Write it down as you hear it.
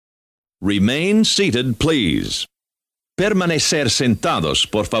Remain seated, please. Permanecer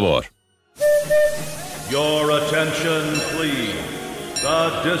sentados, por favor. Your attention, please.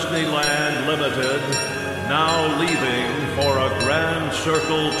 The Disneyland Limited now leaving for a grand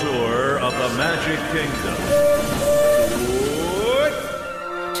circle tour of the Magic Kingdom.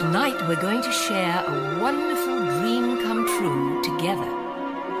 Tonight we're going to share a wonderful dream come true together.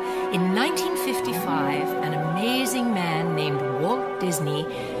 In 1955, an amazing man named Walt Disney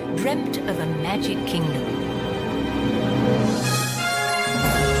dreamt of a magic kingdom.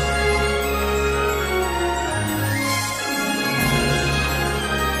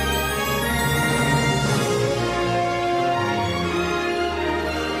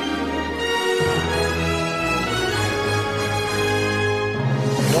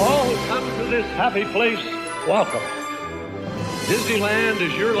 To all who come to this happy place, welcome. Disneyland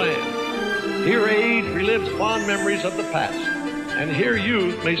is your land. Here age relives fond memories of the past, and here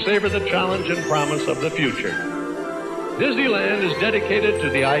youth may savor the challenge and promise of the future. Disneyland is dedicated to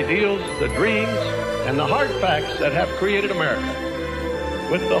the ideals, the dreams, and the hard facts that have created America,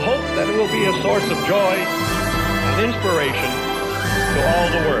 with the hope that it will be a source of joy and inspiration to all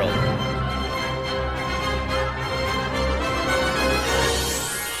the world.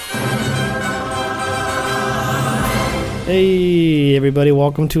 Hey everybody,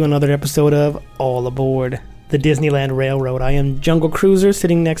 welcome to another episode of All Aboard the Disneyland Railroad. I am Jungle Cruiser,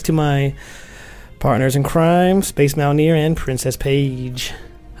 sitting next to my partners in crime, Space Mountaineer and Princess Paige.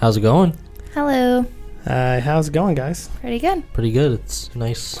 How's it going? Hello. How's it going, guys? Pretty good. Pretty good. It's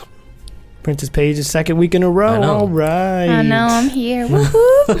nice. Princess Paige's second week in a row. I know. All right. I know, I'm here.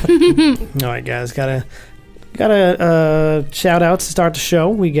 Woohoo! All right, guys, got a shout out to start the show.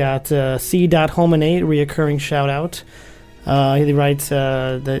 We got C.Hominate, reoccurring shout out. He writes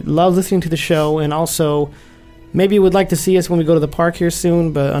that loves listening to the show and also maybe would like to see us when we go to the park here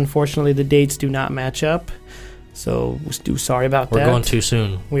soon, but unfortunately the dates do not match up. So we're sorry about that. We're going too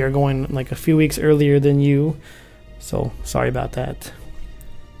soon. We are going like a few weeks earlier than you. So sorry about that.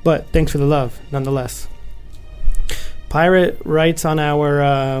 But thanks for the love, nonetheless. Pirate writes on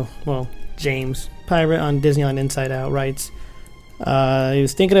our, James Pirate on Disneyland Inside Out writes, he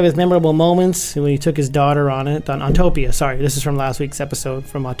was thinking of his memorable moments when he took his daughter on Autopia. Sorry, this is from last week's episode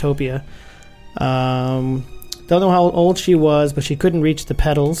from Autopia. Don't know how old she was, but she couldn't reach the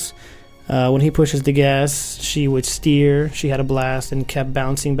pedals. When he pushes the gas, she would steer. She had a blast and kept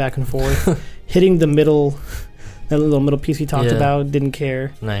bouncing back and forth, hitting the middle, that little middle piece we talked about. Didn't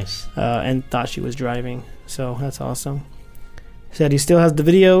care. Nice. And thought she was driving. So that's awesome. He said he still has the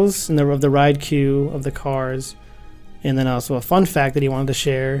videos of the ride queue of the cars. And then also a fun fact that he wanted to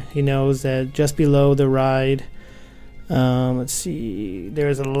share. He knows that just below the ride, let's see, there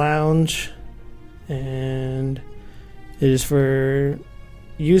is a lounge, and it is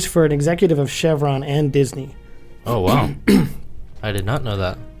used for an executive of Chevron and Disney. Oh, wow. I did not know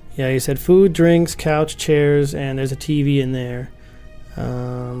that. Yeah, he said food, drinks, couch, chairs, and there's a TV in there.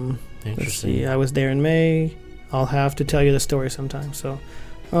 Interesting. Let's see, I was there in May. I'll have to tell you the story sometime. So,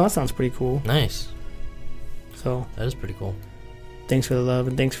 that sounds pretty cool. Nice. So that is pretty cool. Thanks for the love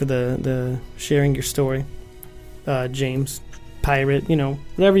and thanks for the sharing your story, James Pirate. You know,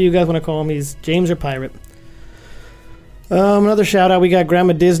 whatever you guys want to call him, he's James or Pirate. Another shout out. We got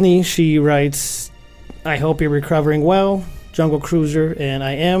Grandma Disney. She writes, "I hope you're recovering well, Jungle Cruiser, and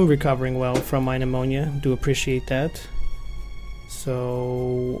I am recovering well from my pneumonia. Do appreciate that."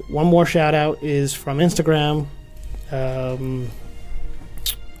 So one more shout out is from Instagram.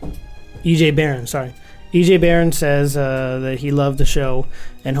 EJ Barron. Sorry. EJ Barron says that he loved the show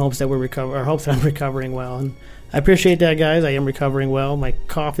and hopes that hopes that I'm recovering well. And I appreciate that, guys. I am recovering well. My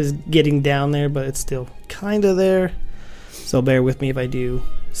cough is getting down there, but it's still kind of there. So bear with me if I do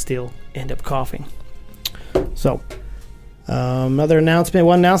still end up coughing. So, another announcement.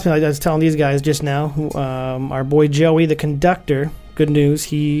 One announcement I was telling these guys just now. Our boy Joey, the conductor, good news,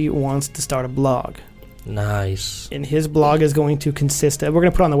 he wants to start a blog. Nice. And his blog is going to consist of, we're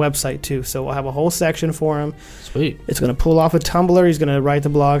going to put it on the website too, so we'll have a whole section for him. Sweet. It's going to pull off a Tumblr. He's going to write the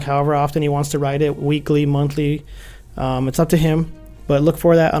blog however often he wants to write it, weekly, monthly. It's up to him, but look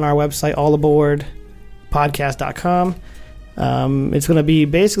for that on our website, allaboardpodcast.com. It's going to be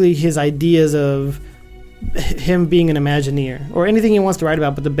basically his ideas of him being an Imagineer, or anything he wants to write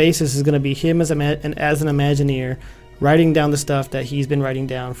about, but the basis is going to be him as an Imagineer, writing down the stuff that he's been writing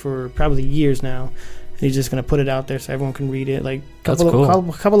down for probably years now. He's just going to put it out there so everyone can read it. Like a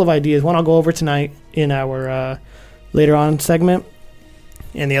couple of ideas. One I'll go over tonight in our later on segment.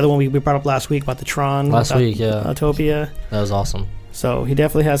 And the other one we brought up last week about the Tron. Last week, yeah. Autopia. That was awesome. So he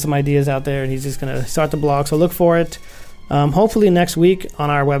definitely has some ideas out there, and he's just going to start the blog. So look for it. Hopefully next week on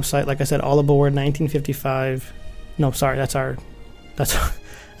our website, like I said, all aboard 1955. No, sorry, that's our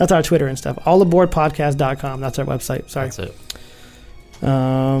Twitter and stuff. Allaboardpodcast.com. That's our website. Sorry. That's it.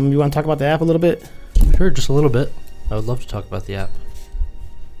 You want to talk about the app a little bit? Sure, just a little bit. I would love to talk about the app.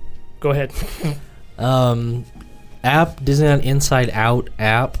 Go ahead. App, Disneyland Inside Out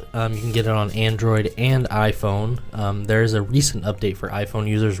app. You can get it on Android and iPhone. There is a recent update for iPhone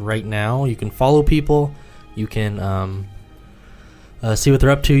users right now. You can follow people. You can see what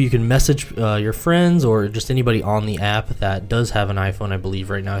they're up to. You can message your friends or just anybody on the app that does have an iPhone, I believe,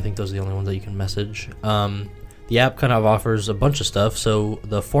 right now. I think those are the only ones that you can message. The app kind of offers a bunch of stuff. So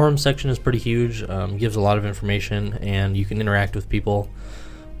the forum section is pretty huge, gives a lot of information, and you can interact with people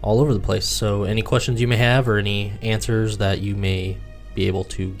all over the place. So any questions you may have or any answers that you may be able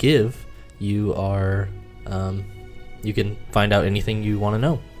to give, you can find out anything you want to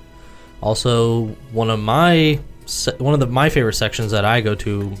know. Also, one of my favorite sections that I go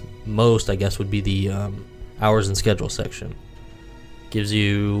to most, I guess, would be the hours and schedule section. Gives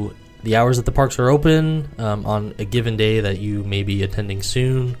you the hours that the parks are open on a given day that you may be attending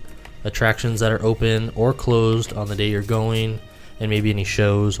soon, attractions that are open or closed on the day you're going, and maybe any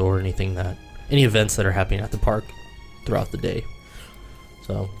shows or any events that are happening at the park throughout the day.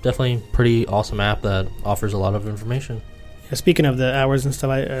 So definitely pretty awesome app that offers a lot of information. Yeah, speaking of the hours and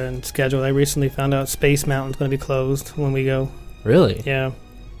stuff and schedule, I recently found out Space Mountain's going to be closed when we go. Really? Yeah.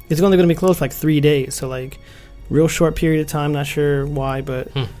 It's only going to be closed for like 3 days, so like real short period of time. Not sure why, but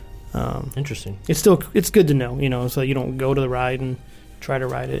interesting. It's good to know, so you don't go to the ride and try to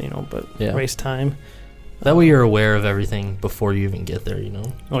ride it, but waste time. That way you're aware of everything before you even get there,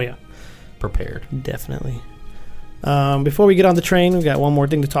 Oh, yeah. Prepared. Definitely. Before we get on the train, we've got one more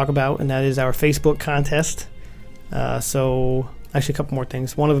thing to talk about, and that is our Facebook contest. So, actually, a couple more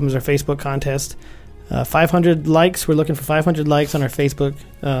things. One of them is our Facebook contest. 500 likes. We're looking for 500 likes on our Facebook.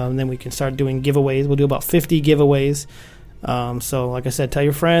 And then we can start doing giveaways. We'll do about 50 giveaways. So, like I said, tell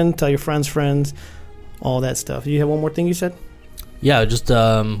your friend, tell your friend's friends, all that stuff. You have one more thing you said? Yeah, just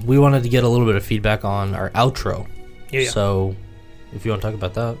we wanted to get a little bit of feedback on our outro. Yeah. So, if you want to talk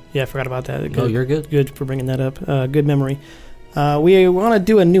about that. Yeah, I forgot about that. Good. No, you're good. Good for bringing that up. Good memory. We want to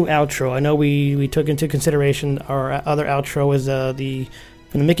do a new outro. I know we took into consideration our other outro is from the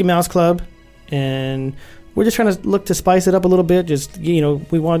Mickey Mouse Club, and we're just trying to look to spice it up a little bit. Just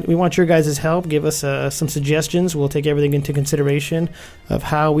we want your guys' help. Give us some suggestions. We'll take everything into consideration of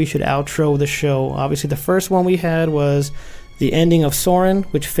how we should outro the show. Obviously, the first one we had was the ending of Soarin',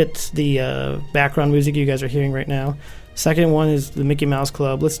 which fits the background music you guys are hearing right now. Second one is the Mickey Mouse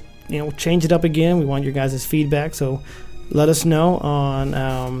Club. Let's change it up again. We want your guys' feedback, so let us know on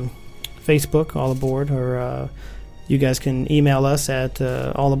Facebook, All Aboard, or you guys can email us at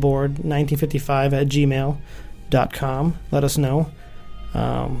allaboard1955@gmail.com. Let us know.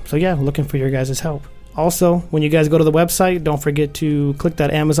 So yeah, looking for your guys' help. Also, when you guys go to the website, don't forget to click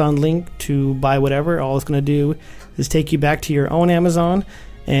that Amazon link to buy whatever. All it's going to do is take you back to your own Amazon,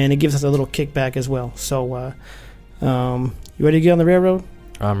 and it gives us a little kickback as well. So, you ready to get on the railroad?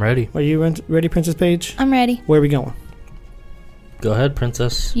 I'm ready. Are you ready, Princess Paige? I'm ready. Where are we going? Go ahead,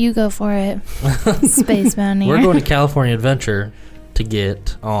 Princess. You go for it. Space Mountaineer. We're going to California Adventure to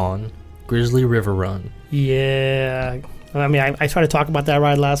get on Grizzly River Run. Yeah. I mean, I tried to talk about that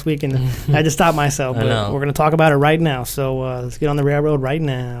ride last week, and I had to stop myself. But we're going to talk about it right now. So let's get on the railroad right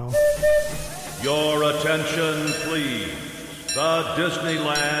now. Your attention, please. The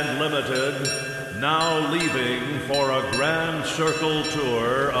Disneyland Limited now leaving for a grand circle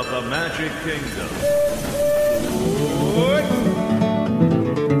tour of the Magic Kingdom.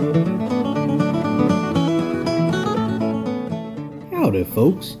 Howdy,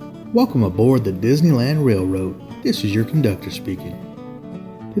 folks. Welcome aboard the Disneyland Railroad. This is your conductor speaking.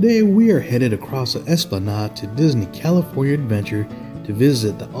 Today we are headed across the Esplanade to Disney California Adventure to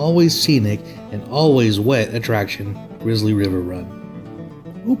visit the always scenic and always wet attraction, Grizzly River Run.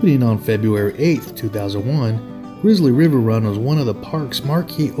 Opening on February 8th, 2001, Grizzly River Run was one of the park's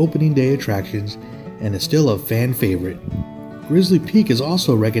marquee opening day attractions and is still a fan favorite. Grizzly Peak is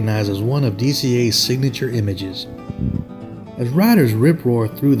also recognized as one of DCA's signature images. As riders rip-roar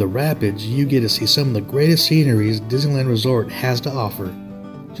through the rapids, you get to see some of the greatest sceneries Disneyland Resort has to offer,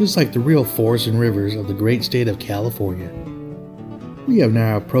 just like the real forests and rivers of the great state of California. We are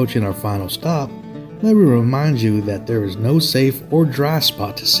now approaching our final stop. Let me remind you that there is no safe or dry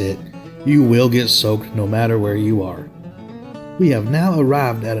spot to sit. You will get soaked no matter where you are. We have now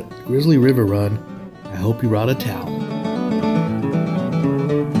arrived at Grizzly River Run. I hope you brought a towel.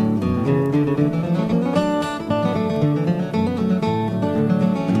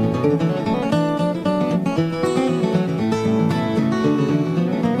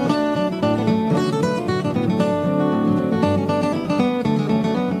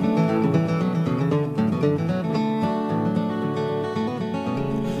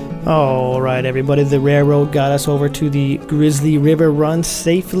 everybody. The railroad got us over to the Grizzly River Run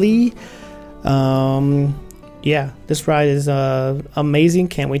safely. Yeah, this ride is amazing.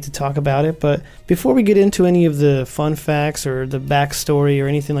 Can't wait to talk about it. But before we get into any of the fun facts or the backstory or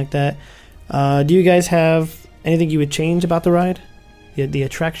anything like that, do you guys have anything you would change about the ride? The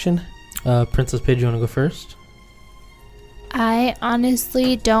attraction? Princess Paige, you want to go first? I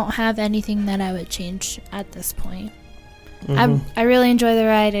honestly don't have anything that I would change at this point. I really enjoy the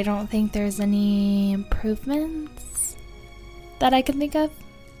ride. I don't think there's any improvements that I can think of.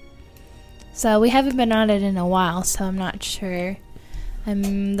 So we haven't been on it in a while, so I'm not sure.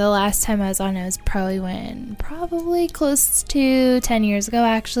 The last time I was on it was probably close to 10 years ago,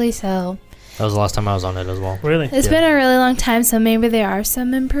 actually. So that was the last time I was on it as well. Really? It's been a really long time, so maybe there are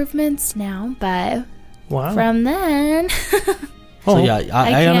some improvements now, but from then... So yeah,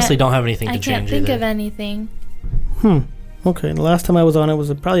 I honestly don't have anything to change. I can't think of anything. Okay, the last time I was on it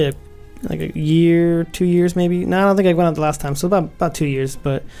was probably a year, 2 years maybe. No, I don't think I went on the last time, so about 2 years,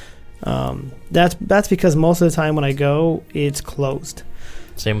 but... that's because most of the time when I go, it's closed.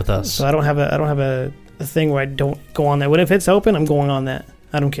 Same with us. So I don't have a thing where I don't go on that. But if it's open, I'm going on that.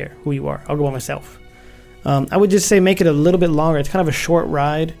 I don't care who you are. I'll go on myself. I would just say make it a little bit longer. It's kind of a short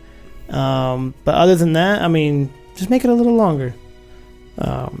ride. But other than that, I mean, just make it a little longer.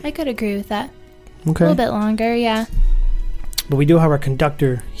 I could agree with that. Okay. A little bit longer, yeah. But we do have our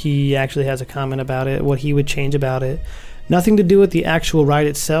conductor. He actually has a comment about it, what he would change about it. Nothing to do with the actual ride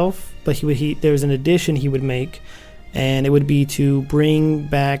itself, but there's an addition he would make, and it would be to bring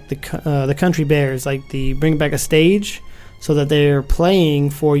back the country bears, bring back a stage so that they're playing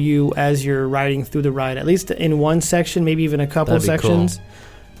for you as you're riding through the ride, at least in one section, maybe even a couple of sections.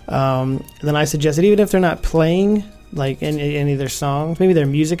 Cool. Then I suggested, even if they're not playing like any of their songs, maybe their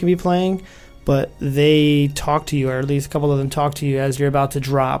music can be playing, but they talk to you, or at least a couple of them talk to you as you're about to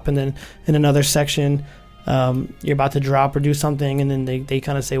drop, and then in another section you're about to drop or do something, and then they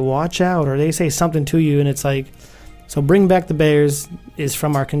kind of say watch out, or they say something to you, and it's like, so bring back the bears is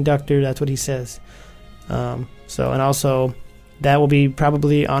from our conductor. That's what he says. And also that will be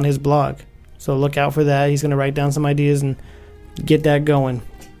probably on his blog, so look out for that. He's going to write down some ideas and get that going,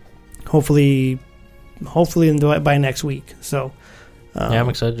 hopefully by next week. So yeah, I'm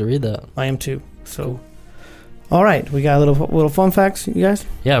excited to read that. I am too. So cool. All right, we got a little fun facts, you guys?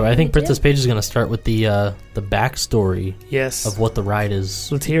 Yeah, I think Princess Paige is going to start with the backstory of what the ride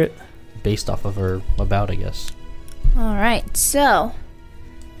is. Let's hear it. Based off of or about, I guess. All right, so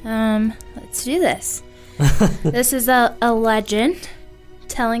let's do this. This is a legend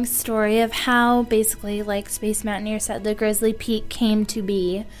telling story of how, basically, like Space Mountaineer said, the Grizzly Peak came to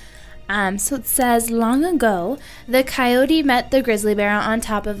be. So it says, long ago, the coyote met the grizzly bear on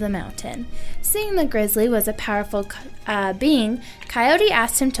top of the mountain. Seeing the grizzly was a powerful being, Coyote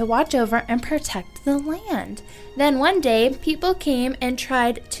asked him to watch over and protect the land. Then one day, people came and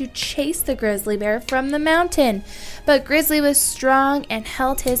tried to chase the grizzly bear from the mountain. But Grizzly was strong and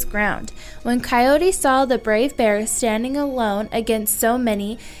held his ground. When Coyote saw the brave bear standing alone against so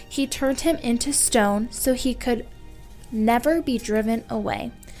many, he turned him into stone so he could never be driven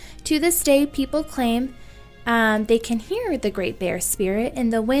away. To this day, people claim they can hear the Great Bear spirit in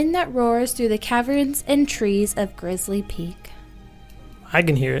the wind that roars through the caverns and trees of Grizzly Peak. I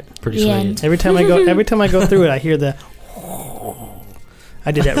can hear it. Pretty sweet. Every time I go through it, I hear the.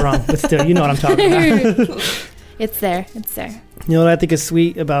 I did that wrong, but still, you know what I'm talking about. It's there. You know what I think is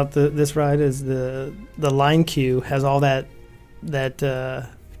sweet about this ride is the line queue has all that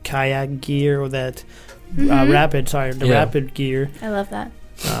kayak gear, or that rapid gear. I love that.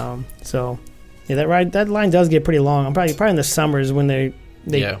 So yeah, that line does get pretty long. I'm probably in the summers when they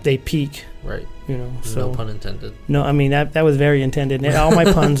peak. Right. You know. So no pun intended. No, I mean that was very intended. All my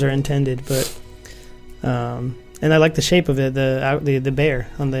puns are intended, but and I like the shape of it, the bear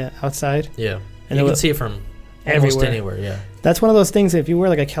on the outside. Yeah. And you can see it from almost anywhere. Yeah. That's one of those things. If you wear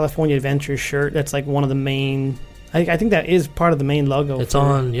like a California Adventure shirt, that's like one of the main. I think that is part of the main logo. It's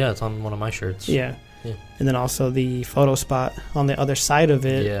on one of my shirts. Yeah. Yeah. And then also the photo spot on the other side of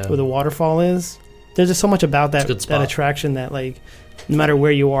it where the waterfall is. There's just so much about that attraction that, like, no matter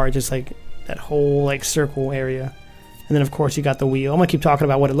where you are, just like that whole like circle area. And then of course you got the wheel. I'm gonna keep talking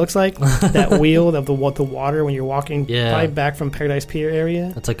about what it looks like. That wheel of the water when you're walking probably back from Paradise Pier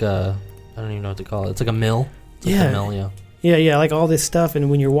area. It's like I don't even know what to call it. It's like a mill. Yeah, like all this stuff.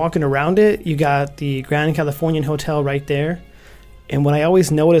 And when you're walking around it, you got the Grand Californian Hotel right there. And what I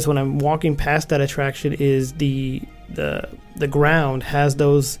always notice when I'm walking past that attraction is the ground has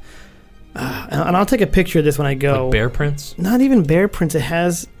those, and I'll take a picture of this when I go. Like bear prints? Not even bear prints. It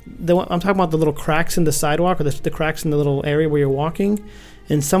has I'm talking about the little cracks in the sidewalk, or the cracks in the little area where you're walking,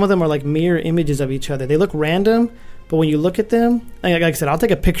 and some of them are like mirror images of each other. They look random, but when you look at them, like I said, I'll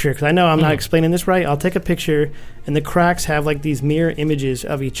take a picture because I know I'm not explaining this right. I'll take a picture, and the cracks have like these mirror images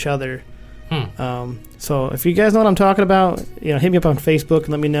of each other. So if you guys know what I'm talking about, hit me up on Facebook and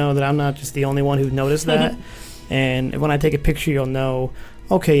let me know that I'm not just the only one who noticed that. And when I take a picture, you'll know,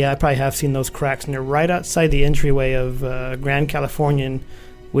 okay, yeah, I probably have seen those cracks. And they're right outside the entryway of Grand Californian,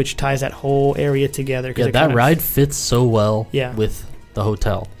 which ties that whole area together. Yeah, that ride fits so well with the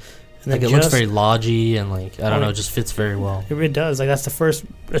hotel. And it looks very lodgy and I don't know, it just fits very well. It does. Like that's the first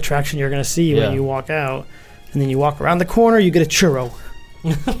attraction you're going to see when you walk out. And then you walk around the corner, you get a churro.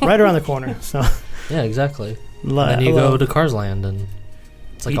 Right around the corner. So yeah, exactly. And then you go to Cars Land and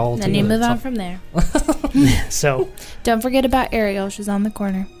it's like all then together. You move on from there. So don't forget about Ariel. She's on the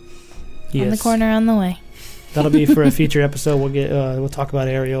corner. Yes. On the corner on the way. That'll be for a future episode. We'll talk about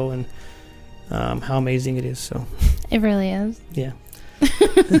Ariel and how amazing it is. So it really is. Yeah.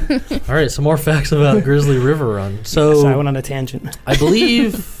 All right, some more facts about Grizzly River Run. So sorry, I went on a tangent. I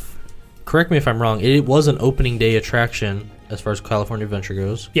believe, correct me if I'm wrong, it was an opening day attraction as far as California Adventure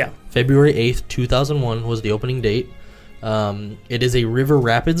goes. Yeah. February 8th, 2001 was the opening date. It is a river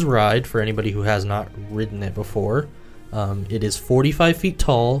rapids ride for anybody who has not ridden it before. It is 45 feet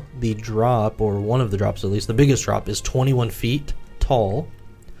tall. The drop, or one of the drops at least, the biggest drop, is 21 feet tall.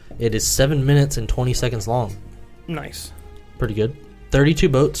 It is 7 minutes and 20 seconds long. Nice. Pretty good. 32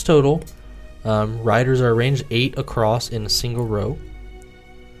 boats total. Riders are arranged 8 across in a single row.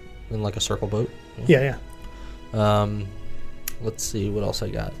 In like a circle boat. Yeah. Let's see what else I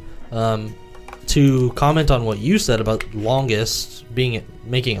got. To comment on what you said about longest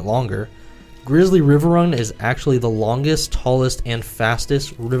making it longer, Grizzly River Run is actually the longest, tallest, and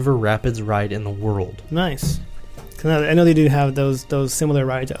fastest river rapids ride in the world. Nice. Cause I know they do have those similar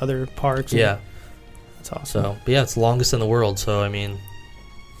rides at other parks. Yeah, that's awesome. So, but yeah, it's the longest in the world. So I mean,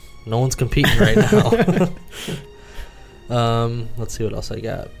 no one's competing right now. Let's see what else I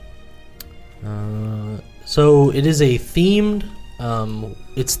got. So it is a themed.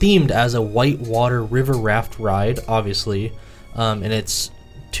 It's themed as a whitewater river raft ride, obviously, and it's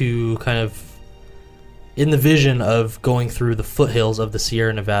to kind of in the vision of going through the foothills of the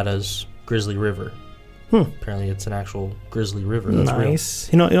Sierra Nevadas Grizzly River. Apparently, it's an actual Grizzly River. That's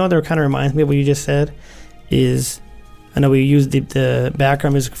nice. Real. You know, that kind of reminds me of what you just said. Is I know we used the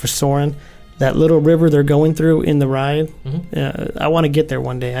background music for Soarin'. That little river they're going through in the ride. Mm-hmm. I want to get there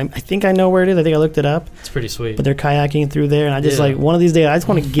one day. I think I know where it is. I think I looked it up. It's pretty sweet. But they're kayaking through there, and I just one of these days I just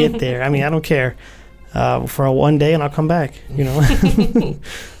want to get there. I mean, I don't care for a one day, and I'll come back.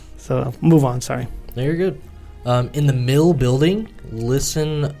 So move on. Sorry. No, you're good. In the mill building,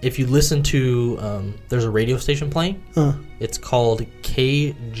 if you listen to, there's a radio station playing. It's called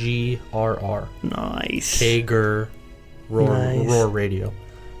KGRR. Nice. Kager Roar Radio.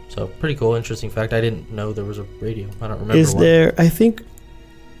 So pretty cool, interesting fact. I didn't know there was a radio. I don't remember. Is there? I think.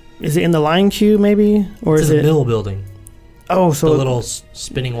 Is it in the line queue maybe, or it's is in it the mill building? Oh, so the little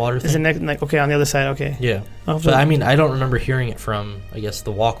spinning water thing. Is it next? Okay, on the other side. Okay. Yeah. But I mean, I don't remember hearing it from, I guess,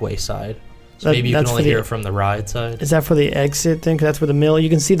 the walkway side. So maybe you can only hear it from the ride side. Is that for the exit thing? Because that's where the mill. You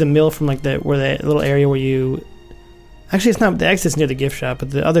can see the mill from like that little area where you. Actually, it's not the exit's near the gift shop,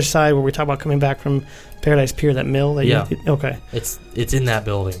 but the other side where we talk about coming back from Paradise Pier, that mill. Okay. It's in that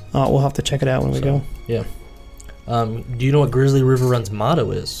building. We'll have to check it out when we go. Yeah. Do you know what Grizzly River Run's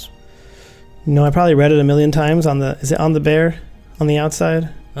motto is? No, I probably read it a million times. Is it on the bear on the outside?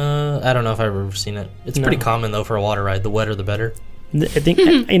 I don't know if I've ever seen it. It's pretty common though for a water ride. The wetter, the better. I think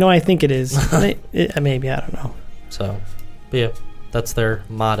I think it is. Maybe I don't know. So, but yeah, that's their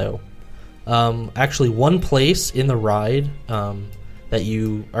motto. Actually, one place in the ride that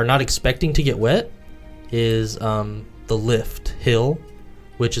you are not expecting to get wet is the lift hill,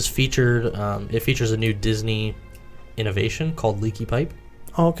 which is featured. It features a new Disney innovation called Leaky Pipe.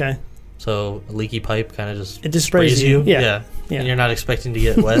 Oh, okay. So a leaky pipe kind of just sprays you. Yeah. And you're not expecting to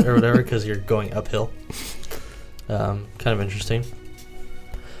get wet or whatever because you're going uphill. Kind of interesting.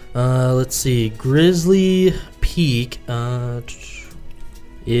 Let's see. Grizzly Peak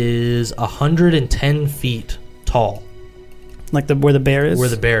is 110 feet tall. Like where the bear is? Where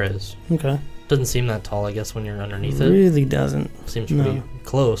the bear is. Okay. Doesn't seem that tall, I guess, when you're underneath it. Really doesn't. Seems pretty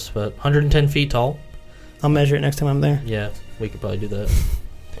close, but 110 feet tall. I'll measure it next time I'm there. Yeah, we could probably do that.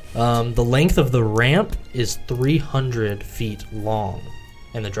 The length of the ramp is 300 feet long,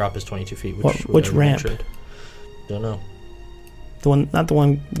 and the drop is 22 feet. Which ramp? Don't know. Not the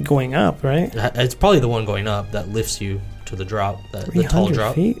one going up, right? It's probably the one going up that lifts you to the drop, the tall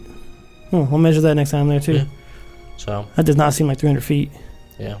drop. 300 feet? I'll measure that next time I'm there, too. Yeah. So that does not seem like 300 feet.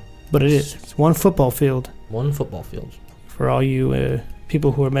 Yeah. But it is. It's one football field. One football field. For all you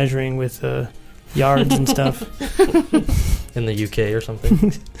people who are measuring with yards and stuff. In the UK or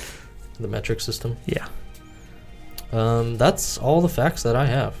something. The metric system. Yeah. That's all the facts that I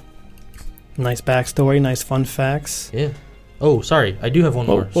have. Nice backstory, nice fun facts. Yeah. Oh, sorry. I do have one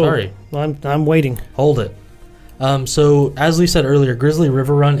more. Sorry. Well, I'm waiting. Hold it. So, as we said earlier, Grizzly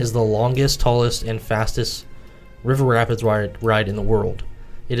River Run is the longest, tallest, and fastest river rapids ride in the world.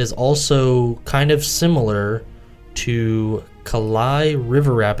 It is also kind of similar to Kalai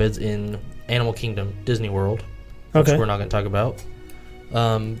River Rapids in Animal Kingdom, Disney World, which we're not going to talk about.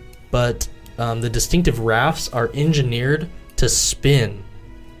 But the distinctive rafts are engineered to spin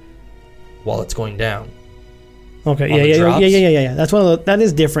while it's going down. Okay, yeah. That's one of the, that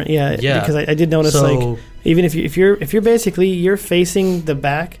is different, yeah. Because I did notice, like, even if you're basically you're facing the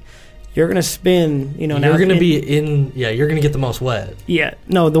back, you're gonna spin. You know, you're gonna be in. Yeah, you're gonna get the most wet. Yeah,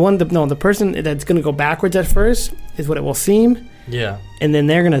 the person that's gonna go backwards at first is what it will seem. Yeah, and then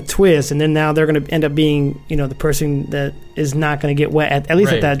they're gonna twist, and then now they're gonna end up being, you know, the person that is not gonna get wet at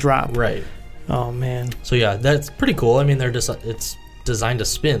least at that drop. Right. Oh man. So yeah, that's pretty cool. I mean, it's designed to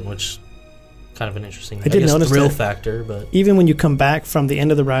spin, which. Kind of an interesting. I did notice thrill that factor, but even when you come back from the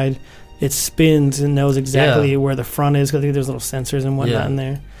end of the ride, it spins and knows exactly where the front is, because I think there's little sensors and whatnot in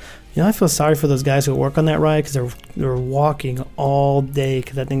there. You know, I feel sorry for those guys who work on that ride, because they're walking all day,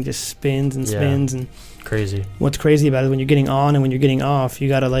 because that thing just spins and spins and crazy. What's crazy about it is when you're getting on and when you're getting off, you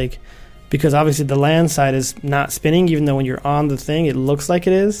gotta because obviously the land side is not spinning, even though when you're on the thing it looks like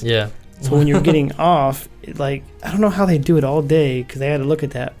it is. Yeah. So when you're getting off, I don't know how they do it all day, because they had to look at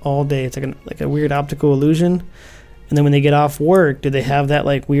that all day. It's like a weird optical illusion. And then when they get off work, do they have that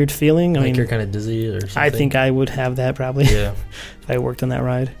weird feeling? I mean, you're kind of dizzy or something? I think I would have that probably. Yeah. If I worked on that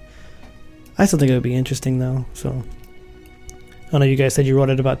ride. I still think it would be interesting though. So I know you guys said you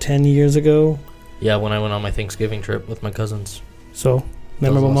rode it about 10 years ago. Yeah, when I went on my Thanksgiving trip with my cousins. So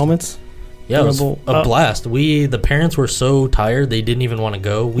memorable moments. Yeah, it was a blast. The parents were so tired they didn't even want to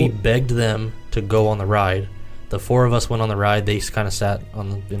go. We begged them to go on the ride. The four of us went on the ride. They kind of sat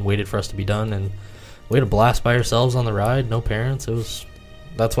and waited for us to be done, and we had a blast by ourselves on the ride. No parents.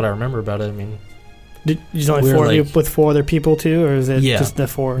 That's what I remember about it. I mean, did you only four of you with four other people too, or is it just the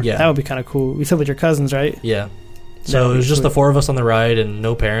four? Yeah, that would be kind of cool. You said with your cousins, right? Yeah. So it was just the four of us on the ride, and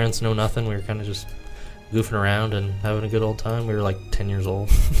no parents, no nothing. We were kind of just goofing around and having a good old time. We were 10 years old.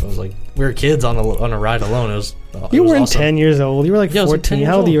 So it was we were kids on a ride alone. You weren't awesome. 10 years old. You were 14.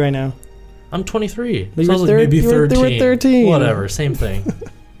 How old are you right now? I'm 23. So I was maybe 13. You were 13. Whatever, same thing.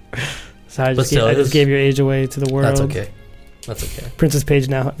 So I just gave your age away to the world. That's okay. Princess Paige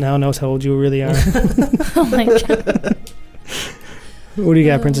now knows how old you really are. Oh my god. What do you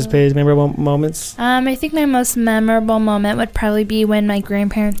got, Princess Paige? Memorable moments? I think my most memorable moment would probably be when my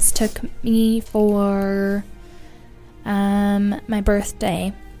grandparents took me for my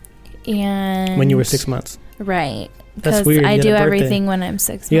birthday. And when you were 6 months. Right. That's weird. I do everything when I'm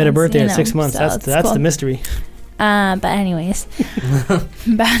 6 months. You had a birthday at 6 months. So that's cool. The mystery. But anyways,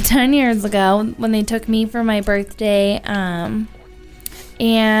 about 10 years ago, when they took me for my birthday,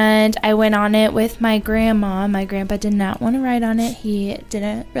 and I went on it with my grandma. My grandpa did not want to ride on it. He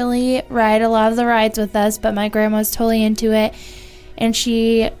didn't really ride a lot of the rides with us, but my grandma was totally into it. And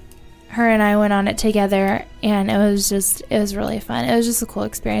her and I went on it together, and it was really fun. It was just a cool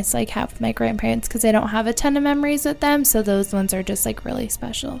experience to have with my grandparents, because I don't have a ton of memories with them, so those ones are just really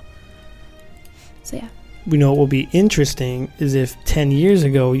special. So yeah. You know what will be interesting is if 10 years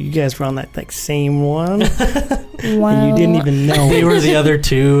ago you guys were on that same one. Wow. And you didn't even know. They were the other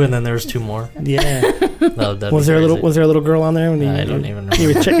two, and then there was two more. Yeah. Was there a little girl on there? I don't even remember. You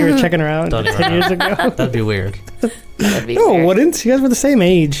were checking her out 10 years ago? That'd be weird. No, it wouldn't. You guys were the same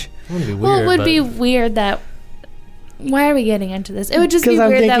age. It would be weird. Well, it would be weird that... Why are we getting into this? It would just be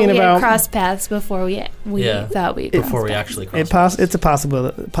weird that we had crossed paths before we thought we before we actually crossed paths. It's a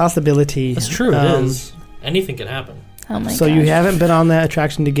possibility. It's true. It is. Anything can happen. Oh my So gosh. you haven't been on that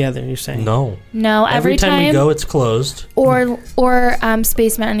attraction together, you're saying? No. Every time we go, it's closed. Or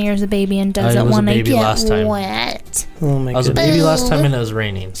Space Mountaineer's a baby and doesn't want to get wet. Oh my god. I was a baby last time and it was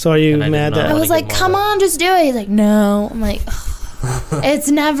raining. So are you mad that... I was like, come on, just do it. He's like, no. I'm like, it's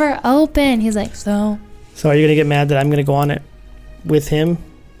never open. He's like, so... So are you going to get mad that I'm going to go on it with him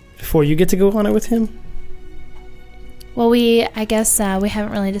before you get to go on it with him? Well, I guess we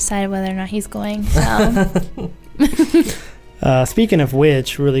haven't really decided whether or not he's going. So. Speaking of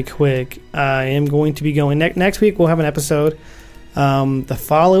which, really quick, I am going to be going next week. We'll have an episode. The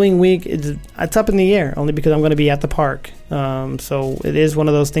following week, it's up in the air only because I'm going to be at the park. So it is one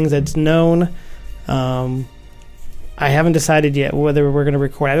of those things that's known. I haven't decided yet whether we're going to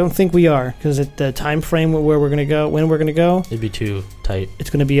record. I don't think we are, because at the time frame where we're going to go, when we're going to go, It'd be too tight.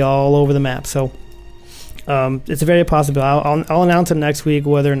 it's going to be all over the map. So it's very possible. I'll announce it next week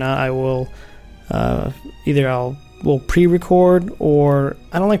whether or not I will we'll pre-record, or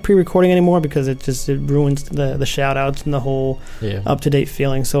I don't like pre-recording anymore because it ruins the shout-outs and the whole up-to-date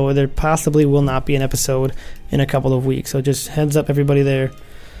feeling. So there possibly will not be an episode in a couple of weeks. So just heads up, everybody there.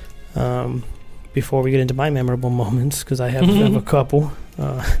 Before we get into my memorable moments, because I have a couple.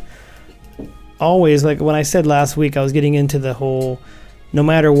 Always, like when I said last week, I was getting into the whole, no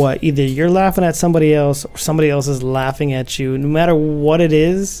matter what, either you're laughing at somebody else or somebody else is laughing at you. No matter what it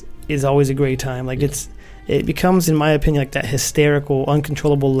is always a great time. Like it becomes, in my opinion, like that hysterical,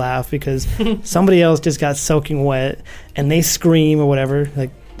 uncontrollable laugh because somebody else just got soaking wet and they scream or whatever.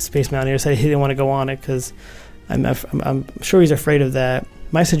 Like Space Mountaineer said he didn't want to go on it because I'm sure he's afraid of that.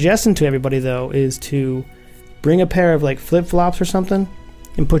 My suggestion to everybody, though, is to bring a pair of like flip-flops or something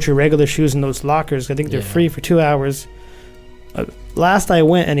and put your regular shoes in those lockers. I think they're free for 2 hours. Last I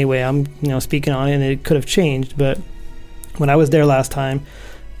went, anyway, I'm speaking on it, and it could have changed, but when I was there last time,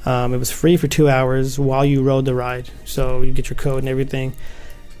 it was free for 2 hours while you rode the ride. So you get your code and everything.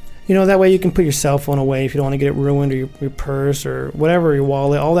 That way you can put your cell phone away if you don't want to get it ruined, or your purse or whatever, your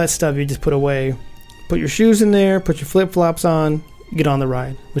wallet, all that stuff you just put away. Put your shoes in there, put your flip-flops on, get on the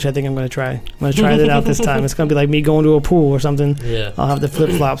ride, which I think I'm going to try. I'm going to try it out this time. It's going to be like me going to a pool or something. Yeah. I'll have the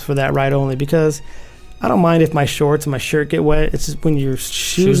flip-flops for that ride only because I don't mind if my shorts and my shirt get wet. It's just when your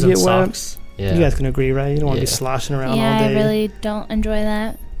shoes get wet. Yeah. You guys can agree, right? You don't want to be sloshing around all day. Yeah, I really don't enjoy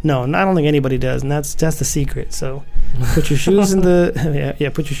that. No, I don't think anybody does, and that's the secret. So put your shoes in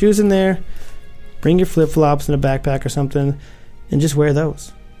the put your shoes in there. Bring your flip-flops in a backpack or something, and just wear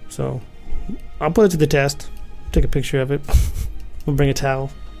those. So I'll put it to the test. Take a picture of it. We'll bring a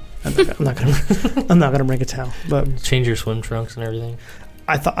towel. I'm not gonna bring a towel. But change your swim trunks and everything.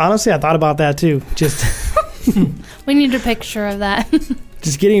 I thought about that too. Just we need a picture of that.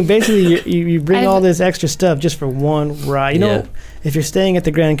 Just getting basically you bring all this extra stuff just for one ride. If you're staying at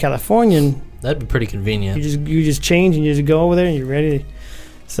the Grand Californian, that'd be pretty convenient. You just change and you just go over there and you're ready.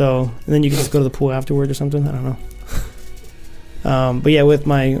 So and then you can just go to the pool afterwards or something. I don't know. But yeah, with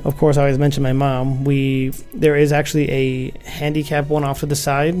of course, I always mention my mom. There is actually a handicap one off to the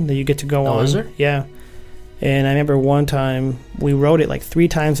side that you get to go on. Oh, is there? Yeah. And I remember one time we rode it like 3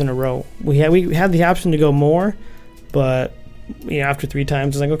 times in a row. We had the option to go more, but after 3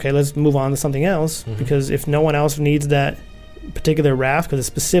 times, it's like, okay, let's move on to something else because if no one else needs that particular raft, because it's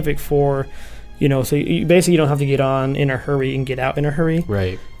specific for, so you don't have to get on in a hurry and get out in a hurry.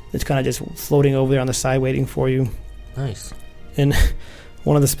 Right. It's kind of just floating over there on the side waiting for you. Nice. And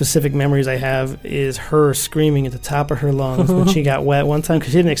one of the specific memories I have is her screaming at the top of her lungs when she got wet one time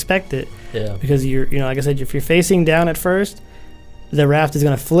because she didn't expect it. Yeah. Because like I said, if you're facing down at first, the raft is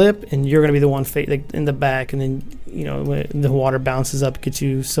going to flip and you're going to be the one in the back, and then when the water bounces up, gets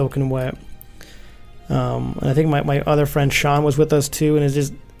you soaking wet. And I think my other friend Sean was with us too, and it's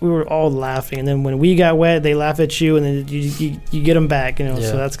just we were all laughing. And then when we got wet, they laugh at you, and then you get them back.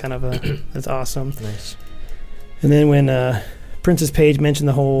 So that's kind of that's awesome. Nice. And then when Princess Paige mentioned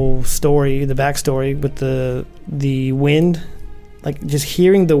the whole story, the backstory with the wind, like just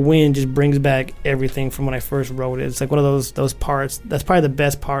hearing the wind just brings back everything from when I first rode it. It's like one of those parts. That's probably the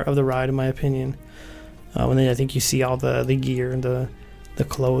best part of the ride, in my opinion. And then I think you see all the gear and the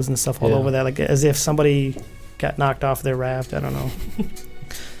clothes and stuff all over that, like as if somebody got knocked off their raft. I don't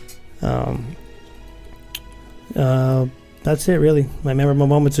know. That's it, really. My memorable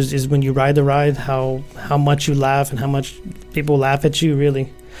moments is when you ride the ride, how much you laugh and how much people laugh at you,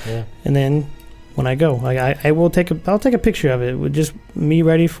 really. Yeah. And then when I go, I'll take a picture of it with just me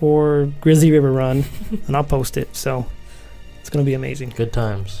ready for Grizzly River Run, and I'll post it. So it's gonna be amazing. Good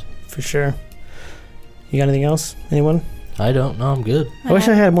times for sure. You got anything else? Anyone? I don't know. I'm good. I wish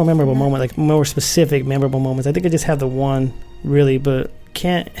I had a more memorable moment, like more specific memorable moments. I think I just have the one, really, but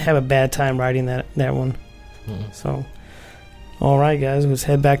can't have a bad time riding that one. So. All right, guys, let's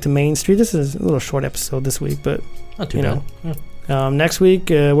head back to Main Street. This is a little short episode this week, but not too bad. Yeah. Next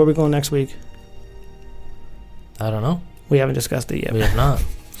week, where are we going next week? I don't know. We haven't discussed it yet. We have not.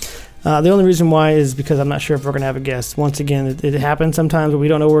 The only reason why is because I'm not sure if we're going to have a guest. Once again, it happens sometimes where we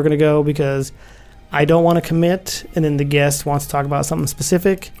don't know where we're going to go because I don't want to commit, and then the guest wants to talk about something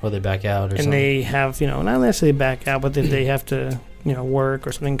specific. Or they back out or something. And they have, not necessarily back out, but if they have to, work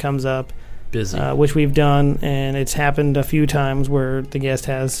or something comes up. Busy. Which we've done, and it's happened a few times where the guest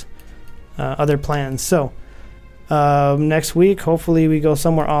has other plans. So next week, hopefully we go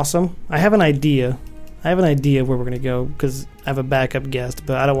somewhere awesome. I have an idea. Where we're going to go because I have a backup guest,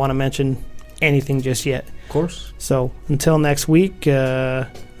 but I don't want to mention anything just yet. Of course. So until next week,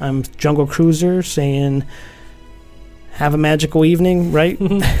 I'm Jungle Cruiser saying have a magical evening, right?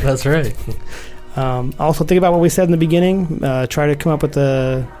 That's right. Also, think about what we said in the beginning. Try to come up with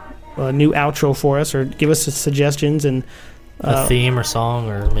a new outro for us, or give us suggestions and a theme or song,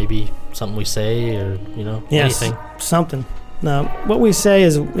 or maybe something we say, or anything. Something. What we say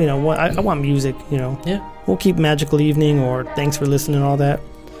is, I want music. Yeah. We'll keep magical evening or thanks for listening and all that.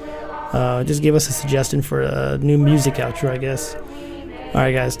 Just give us a suggestion for a new music outro, I guess. All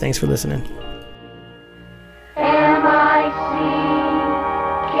right, guys. Thanks for listening.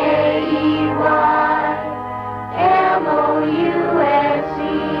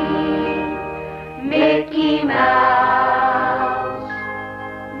 Mickey Mouse,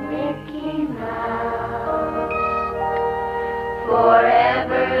 Mickey Mouse,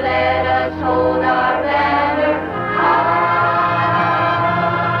 forever let us hold our banner high.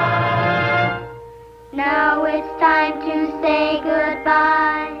 Now it's time to say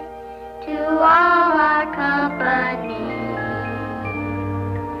goodbye to all our company.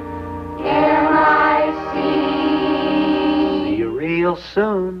 M.I.C. See you real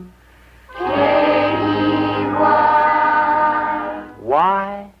soon. K-E-Y.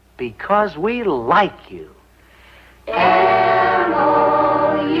 Why? Because we like you.